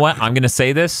You know what? I'm going to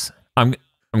say this. I'm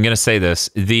going to say this.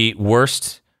 The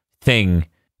worst thing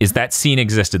is that scene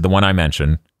existed, the one I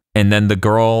mentioned, and then the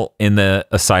girl in the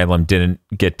asylum didn't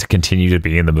get to continue to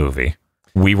be in the movie.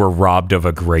 We were robbed of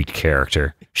a great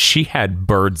character. She had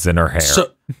birds in her hair.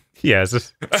 So, Yeah, it's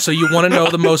just, so you want to know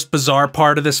the most bizarre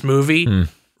part of this movie?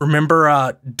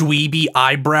 Remember dweeby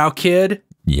eyebrow kid?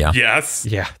 Yeah. Yes.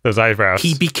 yeah, those eyebrows.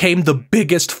 He became the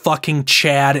biggest fucking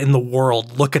Chad in the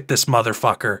world. Look at this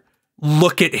motherfucker.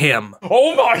 Look at him.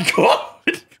 Oh my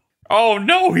god. Oh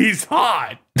no, he's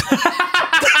hot.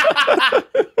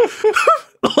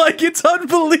 Like, it's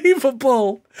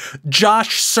unbelievable.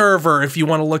 Josh Server, if you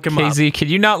want to look him up. KZ, could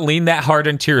you not lean that hard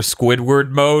into your Squidward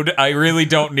mode? I really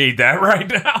don't need that right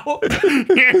now.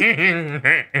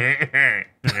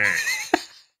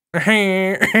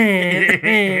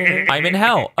 I'm in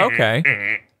hell.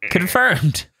 Okay.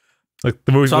 Confirmed. Like,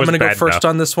 the movie So I'm was going to go bad first enough.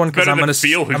 on this one because Better I'm than going to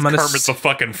feel who's Kermit the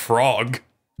fucking frog.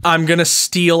 I'm going to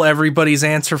steal everybody's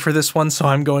answer for this one, so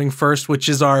I'm going first, which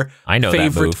is our I know that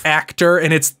favorite move. actor,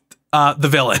 and it's the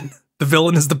villain. The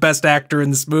villain is the best actor in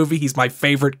this movie. He's my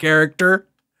favorite character.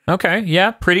 Okay.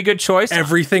 Yeah. Pretty good choice.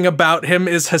 Everything about him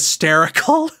is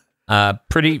hysterical.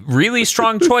 Really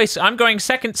strong choice. I'm going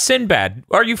second, Sinbad.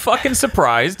 Are you fucking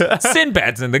surprised?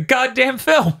 Sinbad's in the goddamn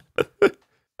film.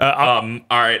 All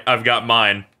right, I've got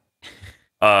mine.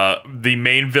 The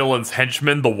main villain's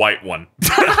henchman, the white one.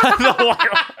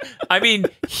 I mean,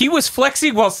 he was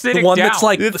flexing while sitting The one down. that's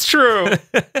like, It's true.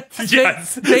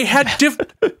 Yes. they had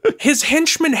his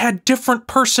henchmen had different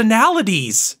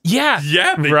personalities. yeah.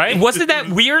 Yeah, Right? Wasn't that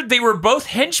weird? They were both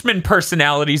henchmen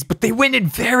personalities, but they went in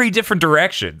very different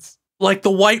directions. Like,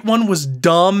 the white one was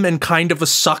dumb and kind of a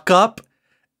suck up,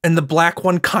 and the black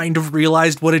one kind of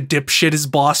realized what a dipshit his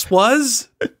boss was.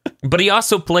 But he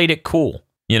also played it cool.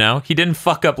 You know, he didn't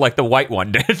fuck up like the white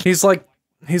one did. He's like,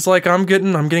 I'm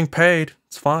getting paid.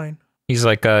 It's fine. He's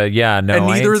like, yeah, no, And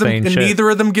I ain't saying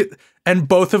shit. and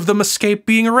both of them escape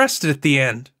being arrested at the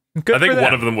end. Good I think for them.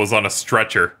 one of them was on a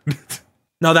stretcher.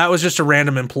 No, that was just a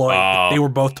random employee. Oh. They were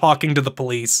both talking to the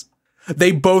police.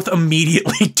 They both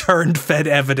immediately turned fed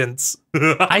evidence.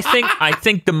 I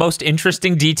think the most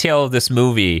interesting detail of this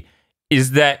movie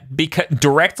is that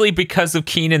directly because of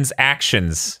Keenan's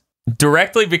actions,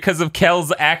 directly because of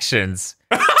Kel's actions,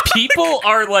 people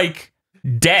are like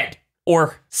dead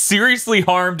or seriously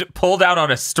harmed, pulled out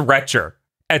on a stretcher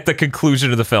at the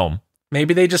conclusion of the film.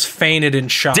 Maybe they just fainted in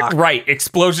shock. Right,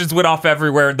 explosions went off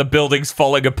everywhere, and the building's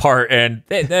falling apart, and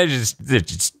they're just dead.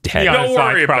 Yeah, Don't it's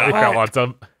fine. worry Probably about fell it. on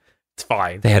some. It's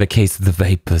fine. They had a case of the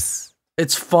vapors.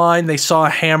 It's fine. They saw a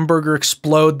hamburger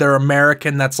explode. They're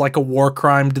American. That's like a war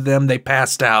crime to them. They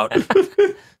passed out.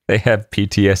 They have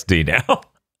PTSD now.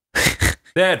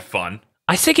 They had fun.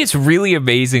 I think it's really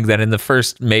amazing that in the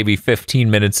first maybe 15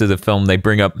 minutes of the film, they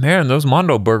bring up, man, those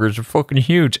Mondo burgers are fucking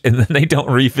huge. And then they don't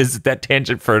revisit that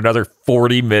tangent for another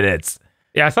 40 minutes.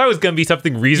 Yeah, I thought it was going to be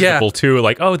something reasonable too.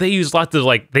 Like, oh, they use lots of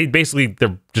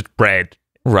they're just bread.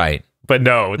 Right. But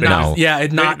no. Yeah,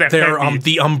 not they're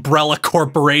the Umbrella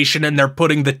Corporation and they're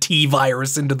putting the T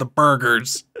virus into the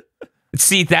burgers.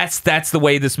 See, that's the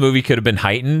way this movie could have been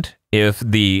heightened if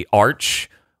the Arch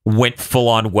went full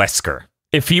on Wesker.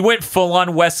 If he went full on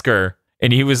Wesker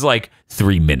and he was like,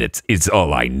 3 minutes is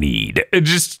all I need, and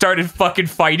just started fucking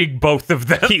fighting both of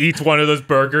them. He eats one of those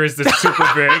burgers that's super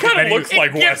big. Kind of looks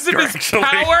like Wesker, actually.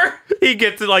 Power. He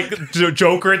gets like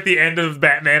Joker at the end of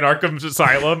Batman Arkham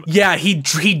Asylum. Yeah, he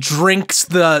drinks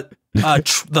the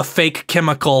fake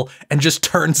chemical and just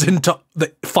turns into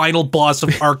the final boss of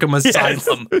Arkham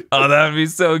Asylum. Oh, that'd be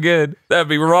so good. That'd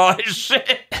be raw as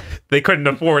shit. They couldn't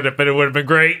afford it, but it would have been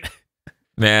great.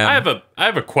 Man, I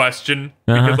have a question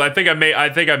because I think I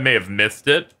may have missed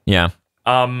it. Yeah.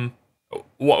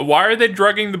 Why are they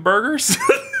drugging the burgers?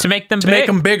 To make them make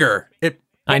them bigger.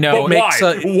 I know.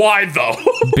 But why though?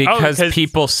 Because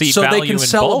people see so value they can in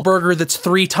sell bulk. a burger that's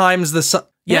 3 times the size.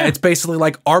 Yeah, it's basically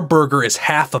like our burger is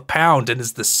half a pound and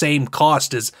is the same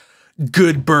cost as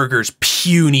Good Burger's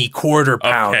puny quarter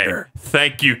pounder. Okay,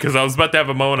 thank you, because I was about to have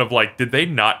a moment of like, did they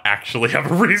not actually have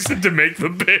a reason to make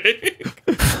them big?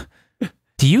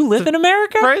 Do you live in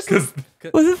America? Right? What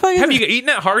the fuck Have you eaten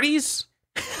at Hardee's?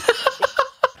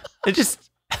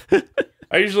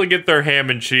 I usually get their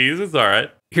ham and cheese. It's all right.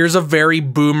 Here's a very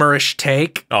boomerish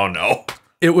take. Oh no.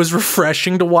 It was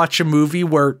refreshing to watch a movie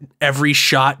where every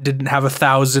shot didn't have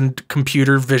 1,000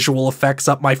 computer visual effects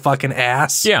up my fucking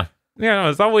ass. Yeah. Yeah, no,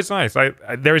 it's always nice.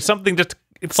 There is something just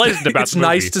pleasant about it's the movie.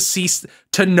 nice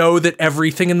to know that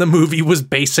everything in the movie was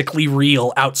basically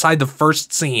real outside the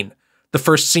first scene. The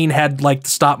first scene had like the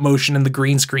stop motion and the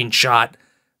green screen shot,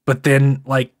 but then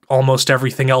like almost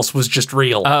everything else was just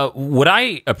real. What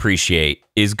I appreciate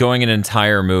is going an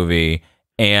entire movie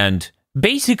and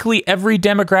basically every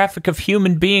demographic of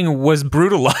human being was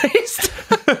brutalized.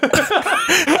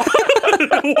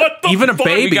 Even a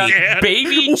baby.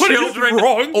 Baby, children,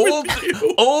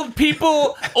 old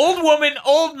people, old woman,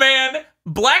 old man,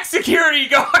 black security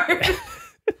guard.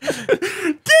 Dude,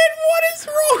 what is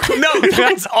wrong? No,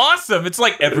 that's awesome. It's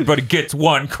like everybody gets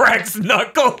one, cracks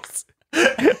knuckles.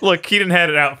 Look, Keaton had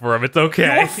it out for him. It's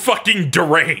okay. You're fucking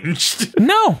deranged.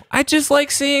 No, I just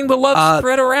like seeing the love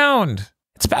spread around.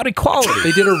 It's about equality.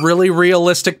 They did a really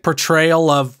realistic portrayal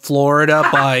of Florida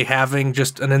by having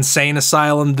just an insane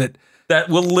asylum that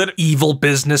will evil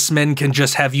businessmen can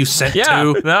just have you sent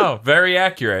to. No, very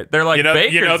accurate. They're like,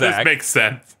 this makes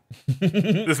sense.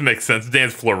 This makes sense.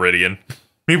 Dan's Floridian.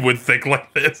 He would think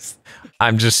like this.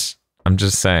 I'm just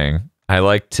saying. I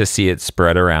like to see it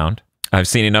spread around. I've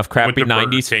seen enough crappy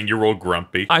 90s. 10-year-old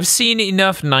grumpy. I've seen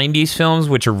enough 90s films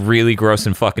which are really gross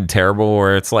and fucking terrible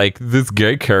where it's like this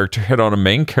gay character hit on a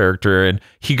main character and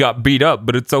he got beat up,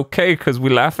 but it's okay because we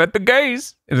laugh at the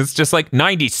gays. And it's just like,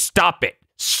 90s, stop it.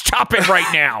 Stop it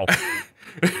right now.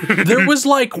 There was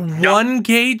like one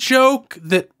gay joke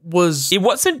that was... It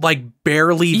wasn't... like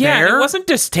barely there. Yeah, it wasn't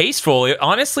distasteful. It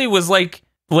honestly was like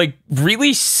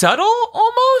really subtle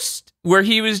almost, where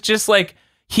he was just like,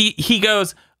 he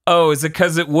goes... Oh, is it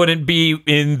because it wouldn't be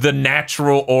in the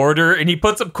natural order? And he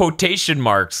puts up quotation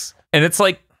marks. And it's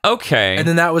like, okay. And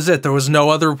then that was it. There was no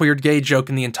other weird gay joke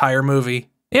in the entire movie.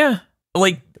 Yeah.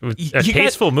 Like, a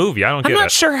tasteful movie. I don't get it. I'm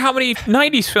not sure how many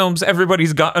 90s films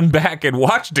everybody's gotten back and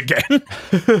watched again.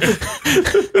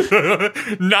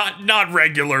 Not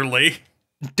regularly.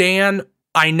 Dan,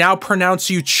 I now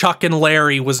pronounce you Chuck and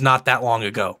Larry was not that long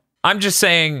ago. I'm just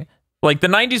saying... Like, the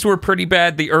 90s were pretty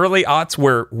bad. The early aughts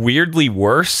were weirdly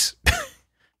worse.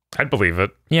 I'd believe it.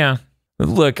 Yeah.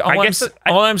 Look,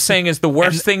 all I'm saying is the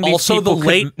worst thing these also people the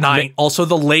late also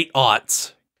the late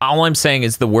aughts. All I'm saying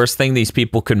is the worst thing these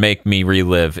people could make me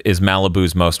relive is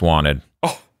Malibu's Most Wanted.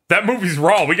 Oh, that movie's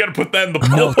raw. We got to put that in the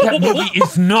poll. No, that movie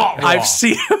is not raw. I've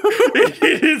seen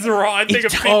it is raw. I think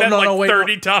I've seen that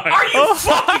 30 times. Are you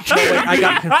fucking kidding me? I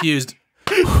got confused.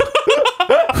 I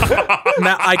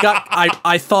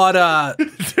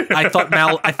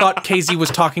thought Casey was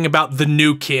talking about The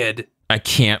New Kid. I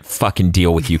can't fucking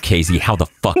deal with you, Casey. How the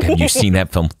fuck have you seen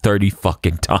that film 30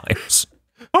 fucking times?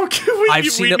 Okay, I've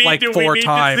seen it like 4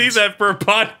 times. We need to see that for a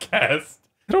podcast.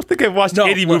 I don't think I've watched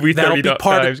any movie 30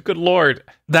 times. Good lord.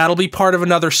 That'll be part of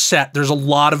another set. There's a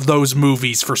lot of those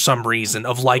movies for some reason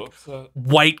of like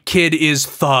white kid is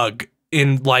thug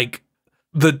in like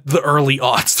the early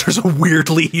aughts. There's a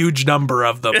weirdly huge number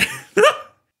of them.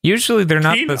 Usually they're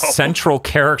not Kino. the central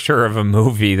character of a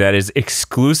movie that is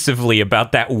exclusively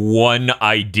about that one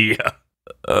idea.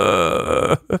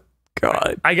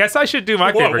 God. I guess I should do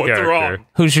my What? favorite What's character. wrong?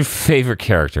 Who's your favorite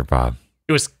character, Bob?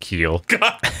 It was Keel.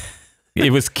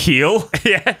 It was Keel,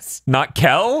 Yes. not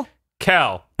Kel?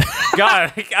 Kel.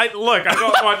 God, look, I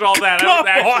don't watch all that. I don't Come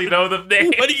actually on. know the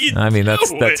name. What are you I mean, that's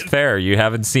doing? fair. You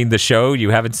haven't seen the show. You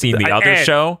haven't seen the other Ed.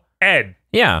 show. Ed.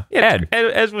 Yeah, Ed.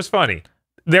 Ed was funny.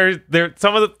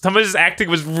 Some of his acting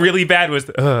was really bad. Was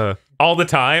all the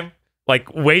time,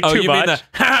 like way Oh, too you much. mean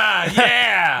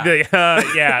the yeah?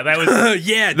 Yeah, that was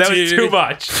Yeah, that was too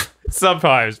much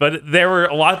sometimes. But there were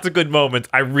lots of good moments.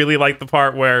 I really liked the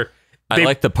part where I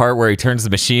like the part where he turns the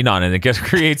machine on and it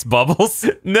creates bubbles.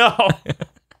 no,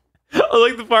 I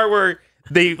like the part where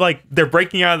they're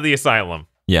breaking out of the asylum.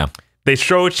 Yeah. They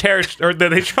show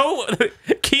they show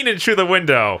Keenan through the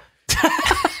window.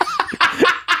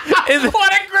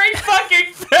 What a great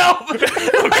fucking film!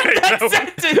 Okay,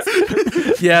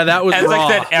 Yeah, that was As raw.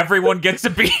 I said, everyone gets to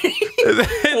be.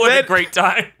 What a great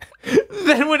time!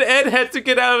 Then when Ed had to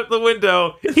get out the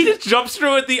window, he just jumps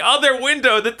through at the other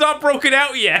window that's not broken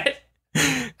out yet.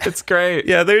 It's great.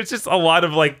 Yeah, there's just a lot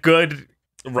of like good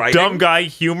dumb guy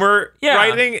humor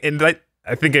writing, and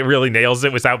I think it really nails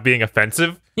it without being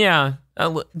offensive. Yeah.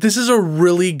 This is a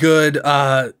really good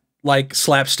like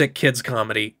slapstick kids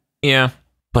comedy. Yeah.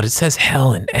 But it says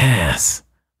hell and ass.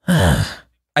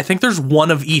 I think there's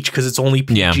one of each because it's only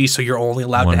PG, Yeah. so you're only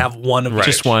allowed One. to have one of each.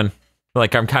 Just one.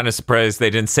 Like, I'm kind of surprised they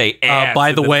didn't say ass. by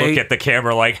and the then way- look at the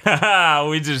camera like, haha,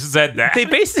 we just said that. They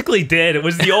basically did. It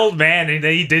was the old man, and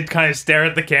he did kind of stare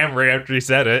at the camera after he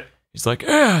said it. He's like,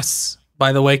 ass.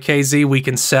 By the way, KZ, we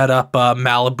can set up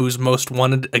Malibu's Most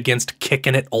Wanted against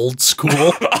Kicking It Old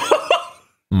School.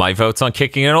 My vote's on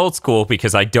Kicking It Old School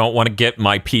because I don't want to get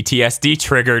my PTSD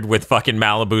triggered with fucking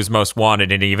Malibu's Most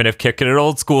Wanted. And even if Kicking It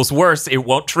Old School's worse, it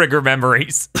won't trigger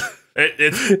memories.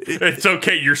 It's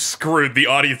okay. You're screwed. The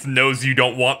audience knows you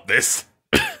don't want this.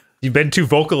 You've been too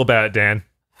vocal about it, Dan.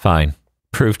 Fine.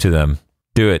 Prove to them.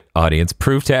 Do it, audience.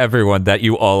 Prove to everyone that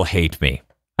you all hate me.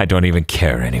 I don't even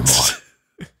care anymore.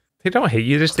 They don't hate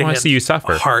you; they just want to see you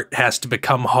suffer. Heart has to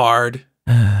become hard.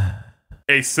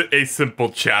 A simple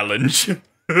challenge.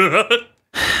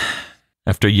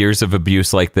 After years of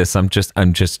abuse like this, I'm just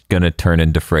gonna turn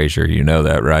into Frasier. You know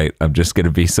that, right? I'm just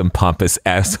gonna be some pompous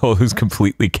asshole who's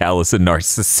completely callous and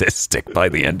narcissistic by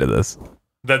the end of this.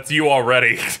 That's you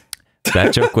already.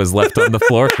 That joke was left on the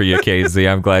floor for you,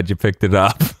 KZ. I'm glad you picked it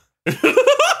up.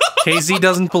 KZ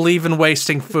doesn't believe in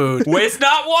wasting food. Waste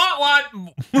not,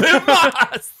 want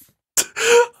must.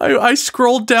 I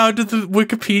scrolled down to the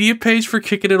Wikipedia page for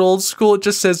Kicking It Old School. It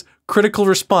just says, critical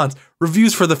response.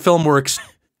 Reviews for the film were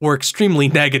extremely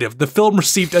negative. The film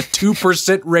received a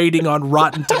 2% rating on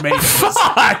Rotten Tomatoes.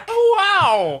 Fuck!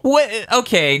 Wow! What?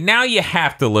 Okay, now you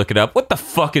have to look it up. What the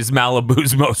fuck is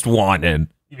Malibu's Most Wanted?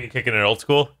 You mean Kicking It Old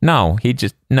School? No,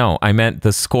 I meant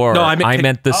the score. No, I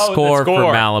meant the score for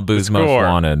Malibu's The Most score.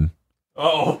 Wanted.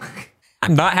 Oh.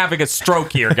 I'm not having a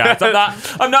stroke here, guys.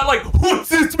 I'm not like, what's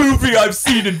this movie I've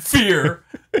seen in fear?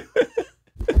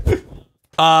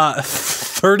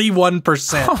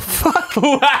 31%.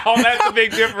 Wow, that's a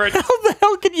big difference. How the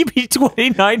hell can you be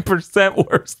 29%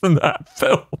 worse than that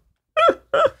film?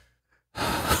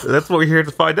 That's what we're here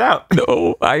to find out.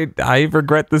 No, I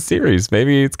regret the series.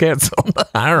 Maybe it's canceled.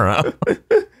 I don't know.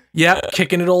 Yep,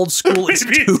 Kicking It Old School is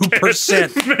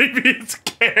 2%. Maybe it's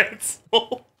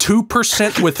canceled.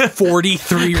 2% with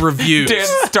 43 reviews. Dan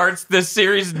starts this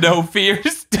series, no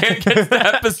fears. Dan gets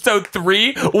to episode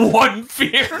 3, 1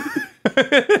 fear.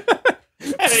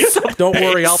 Don't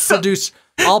worry,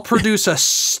 I'll produce a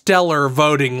stellar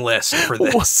voting list for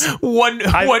this. One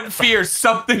fear,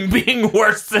 something being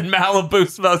worse than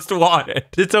Malibu's Most Wanted.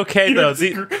 It's okay though.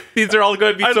 These are all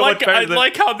going to be I so much better I than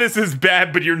like how this is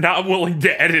bad, but you're not willing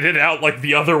to edit it out like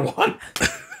the other one.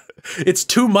 It's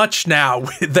too much now.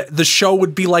 The show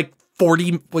would be like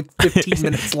 15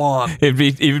 minutes long. It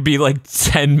would be like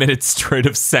 10 minutes straight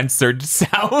of censored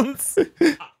sounds.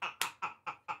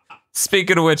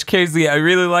 Speaking of which, Casey, I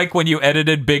really like when you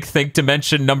edited Big Think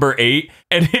Dimension number 8,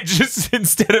 and it just,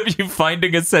 instead of you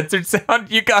finding a censored sound,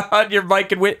 you got on your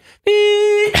mic and went,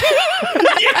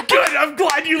 Yeah, good. I'm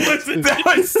glad you listened. that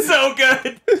was so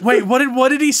good. Wait, what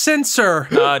did he censor?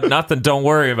 Nothing, don't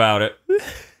worry about it.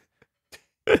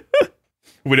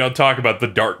 We don't talk about the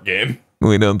dart game.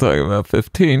 We don't talk about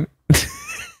 15.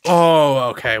 Oh,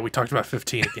 okay. We talked about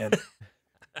 15 again.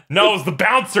 No, it's the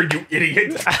bouncer, you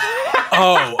idiot.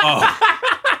 Oh.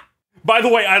 By the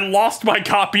way, I lost my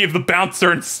copy of the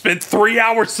bouncer and spent 3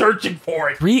 hours searching for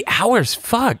it. 3 hours?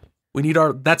 Fuck. We need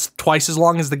our. That's twice as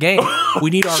long as the game. We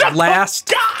need our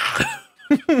last.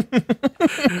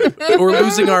 We're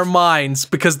losing our minds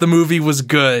because the movie was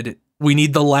good. We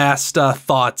need the last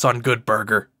thoughts on Good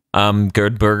Burger.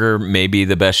 Good Burger may be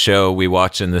the best show we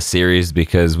watch in the series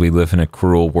because we live in a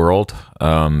cruel world.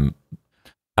 I'm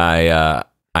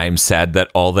sad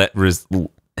that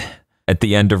at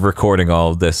the end of recording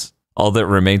all of this, all that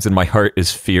remains in my heart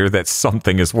is fear that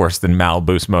something is worse than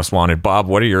Malibu's Most Wanted. Bob,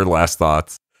 what are your last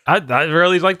thoughts? I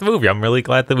really like the movie. I'm really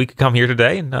glad that we could come here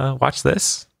today and watch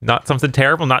this. Not something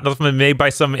terrible, not something made by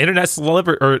some internet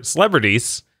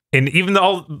celebrities. And even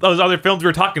all those other films we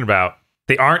were talking about,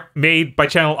 they aren't made by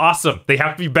Channel Awesome. They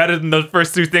have to be better than those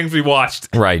first two things we watched.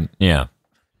 Right, yeah.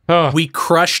 Oh. We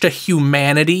crushed a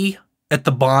humanity at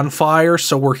the bonfire,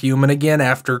 so we're human again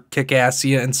after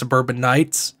Kick-Assia and Suburban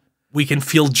Nights. We can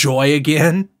feel joy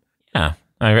again. Yeah,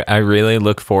 I really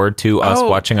look forward to us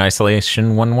watching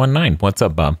Isolation 119. What's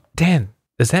up, Bob? Dan,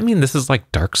 does that mean this is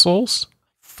like Dark Souls?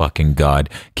 Fucking God.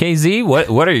 KZ,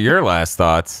 what are your last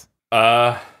thoughts?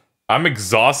 I'm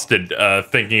exhausted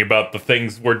thinking about the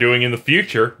things we're doing in the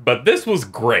future, but this was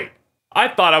great. I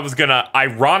thought I was gonna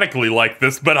ironically like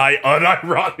this, but I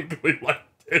unironically liked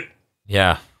it.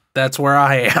 Yeah. That's where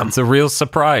I am. It's a real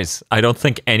surprise. I don't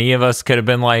think any of us could have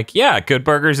been like, yeah, Good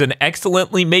Burger's an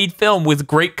excellently made film with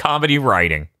great comedy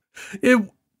writing.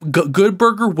 Good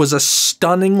Burger was a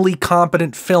stunningly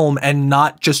competent film and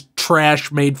not just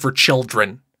trash made for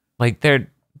children. Like,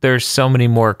 there's so many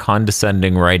more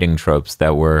condescending writing tropes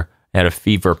that were at a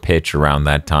fever pitch around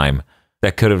that time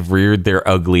that could have reared their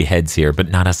ugly heads here, but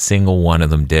not a single one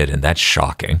of them did, and that's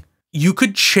shocking. You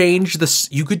could change the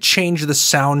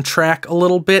soundtrack a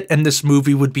little bit, and this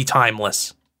movie would be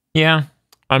timeless. Yeah.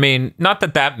 I mean, not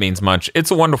that means much.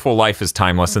 It's a Wonderful Life is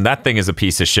timeless, and that thing is a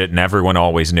piece of shit, and everyone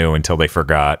always knew until they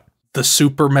forgot. The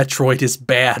Super Metroid is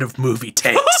bad of movie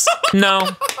takes.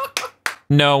 No,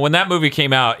 when that movie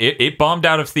came out, it bombed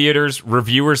out of theaters,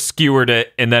 reviewers skewered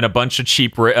it, and then a bunch of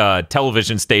cheap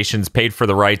television stations paid for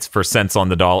the rights for cents on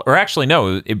the dollar. Or actually,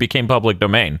 no, it became public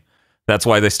domain. That's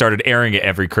why they started airing it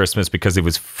every Christmas, because it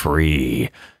was free.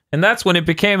 And that's when it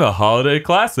became a holiday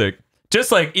classic.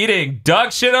 Just like eating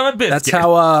dog shit on a biscuit.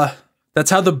 That's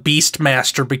how the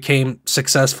Beastmaster became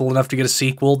successful enough to get a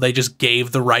sequel. They just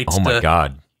gave the rights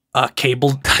to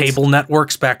cable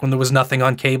networks back when there was nothing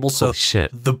on cable. So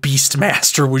the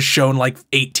Beastmaster was shown like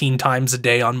 18 times a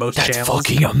day on most channels. That's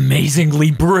fucking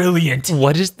amazingly brilliant.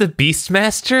 What is the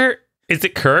Beastmaster? Is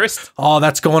it cursed? Oh,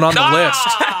 that's going on the list.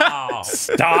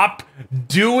 Stop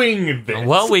doing this.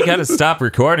 Well, we gotta stop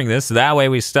recording this. So that way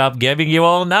we stop giving you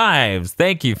all knives.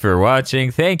 Thank you for watching.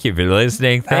 Thank you for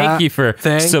listening. Thank you for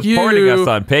supporting us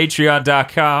on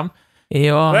patreon.com.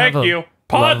 You all have a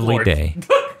lovely day.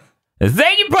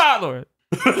 Thank you, Podlord.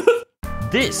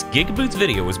 This GigaBoots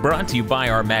video was brought to you by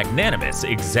our magnanimous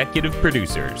executive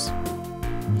producers,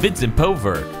 Vincent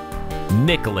Pover,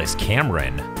 Nicholas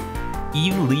Cameron,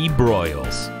 Ely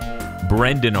Broyles,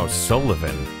 Brendan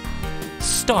O'Sullivan,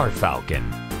 Star Falcon,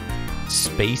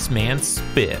 Spaceman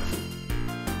Spiff,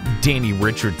 Danny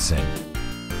Richardson,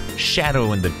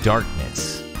 Shadow in the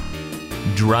Darkness,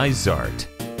 Dryzart,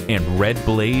 and Red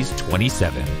Blaze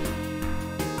 27.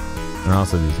 And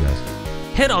also these guys.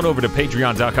 Head on over to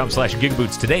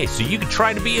patreon.com/gigaboots today so you can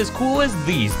try to be as cool as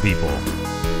these people.